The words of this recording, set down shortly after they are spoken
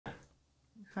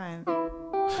Fine.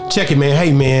 Check it, man.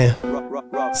 Hey, man.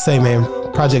 Say, man,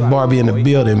 Project Barbie in the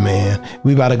building, man.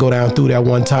 We about to go down through that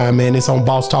one time, man. It's on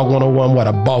Boss Talk 101, what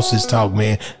a bosses talk,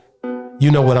 man.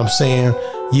 You know what I'm saying?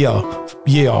 Yeah.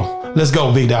 Let's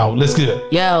go, big dog. Let's get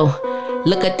it. Yo,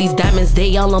 look at these diamonds,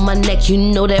 they all on my neck. You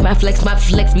know that my flex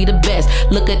be the best.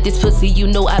 Look at this pussy, you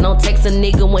know I don't text a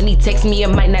nigga. When he texts me, I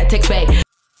might not text back.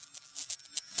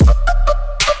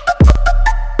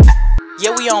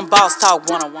 Yeah, we on Boss Talk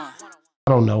 101.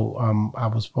 I don't know. I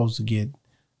was supposed to get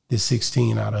this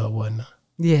 16 out of her, wasn't I?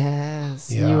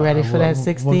 Yes. Yeah, You ready for that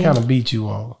 16? What kind of beat you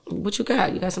on? What you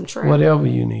got? You got some trap? Whatever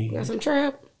you need. You got some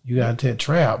trap? You got that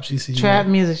trap. She said trap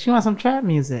music. She wants some trap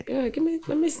music. Yeah,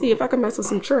 let me see if I can mess with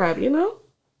some trap, you know?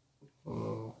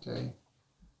 Okay.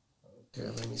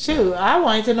 Let me Shoot, I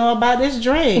wanted to know about this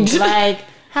drink. Like,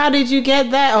 how did you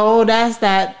get that? Oh, that's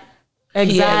that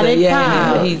exotic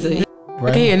pop. He's a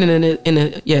I can hear it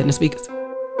in the speakers.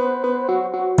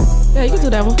 Yeah, you can do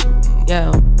that one. Yeah.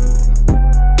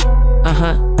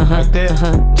 Like that?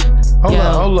 Hold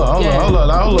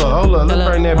on. Let's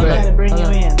bring that back. Gotta bring you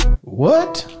in.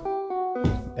 What?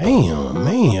 Damn,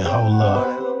 man. Hold up.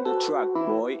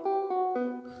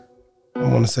 I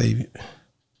want to say.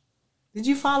 Did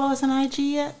you follow us on IG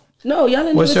yet? No, y'all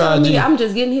didn't What's even your tell IG? me. I'm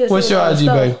just getting here. What's your IG,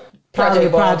 babe?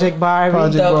 Project Barbie. Project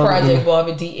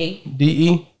Barbie. D-E.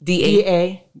 D-E?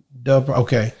 D-A.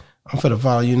 Okay. I'm finna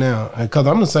follow you now. Cause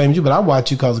I'm the same as you, but I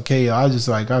watch you cause of KL. I was just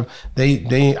like, I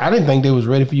didn't think they was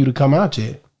ready for you to come out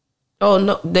yet. Oh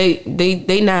no, they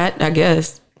not, I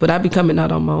guess. But I be coming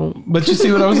out on my own. But you see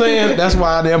what I'm saying? That's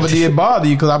why I never did bother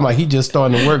you, cause I'm like, he just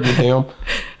starting to work with him.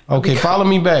 Okay, follow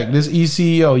me back. This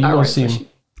ECEO, you gonna see me.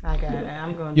 I got it.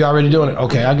 I'm going. You already doing it?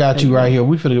 Okay, I got you right here.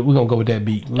 We're gonna go with that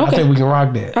beat. Okay. I think we can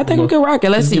rock that. I think we can rock it.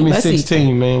 Let's see. Give me Let's 16,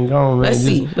 see. man. Go on, man.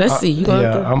 Let's see.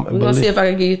 We're gonna see if I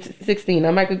can get you 16.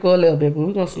 I might could go a little bit, but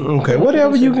we're gonna see. Okay,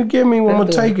 whatever you can give me, I'm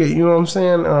gonna take it. You know what I'm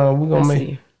saying? We're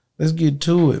gonna let's get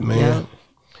to it, man. Yeah.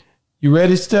 You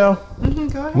ready, Steph? Go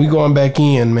ahead. We going back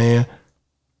in, man.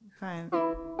 Fine.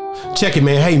 Check it,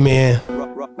 man. Hey, man.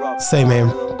 Say, man,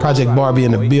 Project Barbie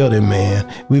in the building,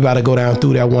 man. We about to go down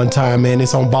through that one time, man.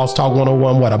 It's on Boss Talk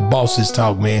 101, what a bosses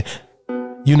talk, man.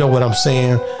 You know what I'm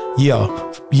saying? Yeah.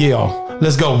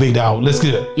 Let's go, big dog. Let's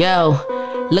get it. Yo,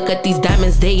 look at these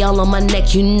diamonds, they all on my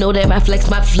neck. You know that my flex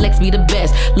be the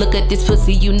best. Look at this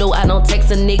pussy, you know I don't text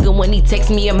a nigga. When he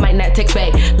texts me, I might not text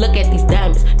back. Look at these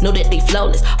diamonds, know that they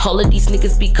flawless. All of these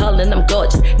niggas be calling, I'm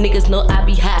gorgeous. Niggas know I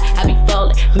be high, I be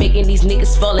falling. Making these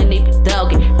niggas falling, they be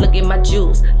dogging. Look at my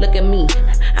jewels, look at me.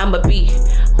 I'ma be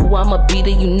who I'ma be,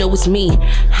 then you know it's me.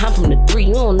 I'm from the 3,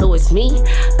 you don't know it's me.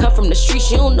 Come from the streets,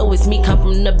 you don't know it's me. Come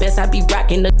from the best, I be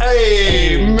rocking the.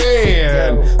 Hey,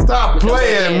 man. Stop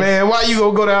playing, man. Why you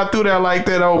gonna go down through that like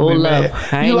that on me, man?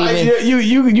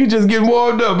 You just getting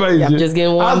warmed up, baby. I'm just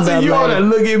getting warmed up. I see you on that.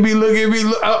 Look at me.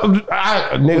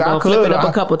 Nigga, I could flip it up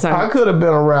a couple times. I could have been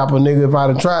a rapper, nigga, if I'd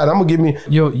have tried. I'm gonna give me.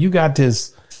 Yo, you got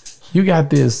this.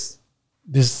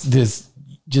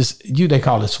 Just you. They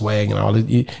call it swag and all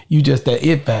that. You just that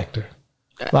it factor.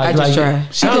 I just try.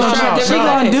 She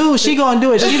gonna do it. She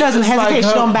doesn't hesitate.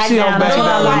 She don't back down. That's what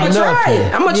I like.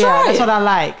 I'm gonna try. That's what I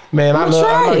like. Man, I'm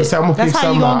gonna pick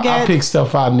something out. I pick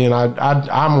stuff out and then I'm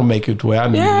gonna make it to where I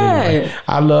need it. Anyway.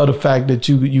 I love the fact that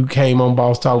you came on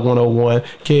Boss Talk 101.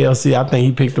 KLC, I think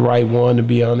he picked the right one, to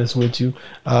be honest with you.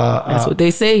 That's what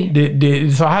they say.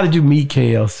 So how did you meet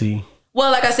KLC?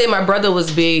 Well, like I said, my brother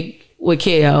was big with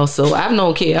KL, so I've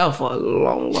known KL for a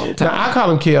long time. Now, I call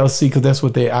him KLC because that's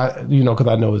what because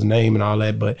I know his name and all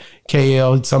that. But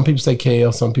KL, some people say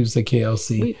KL, some people say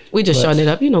KLC. We just shorten it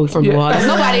up. We from New Orleans.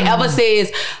 Nobody ever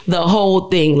says the whole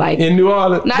thing like in New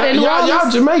Orleans. Not in New Orleans. Y'all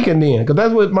Jamaican then, because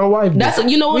that's what my wife did. That's when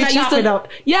I used to.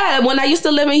 Yeah, when I used to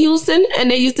live in Houston,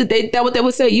 and that what they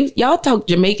would say. Y'all talk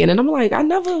Jamaican, and I'm like, I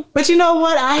never. But you know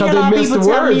what? I hear a lot of people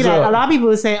tell me that. A lot of people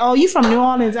would say, "Oh, you from New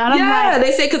Orleans?" And I'm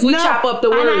they say because we chop up the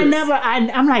words.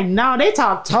 I'm like, no, they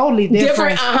talk totally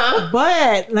different.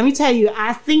 But let me tell you,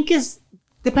 I think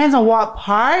depends on what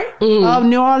part of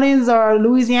New Orleans or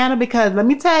Louisiana, because let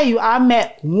me tell you, I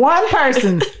met one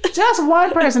person, just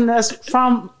one person that's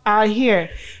from out here,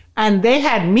 and they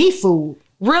had me food.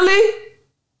 Really?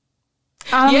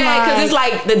 Yeah, because it's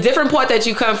like the different part that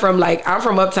you come from. Like, I'm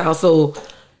from Uptown, so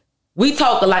we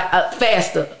talk a lot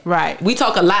faster. Right. We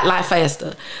talk a lot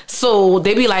faster. So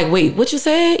they be like, wait, what you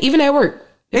said? Even at work.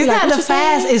 It's not the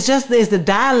fast. It's the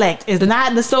dialect. It's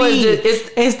not the speed.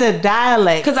 It's the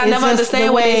dialect. Because I never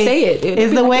understand when they say it.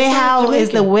 It's the way how.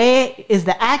 It's the way. It's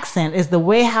the accent. It's the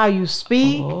way how you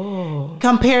speak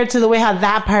compared to the way how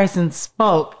that person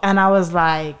spoke. And I was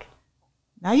like,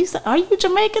 "Now you said, are you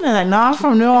Jamaican?" And like, "No, I'm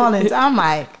from New Orleans." I'm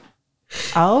like,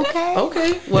 Okay.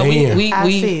 Okay. Well, I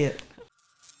see it.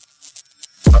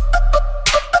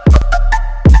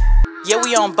 Yeah,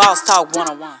 we on Boss Talk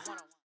 101.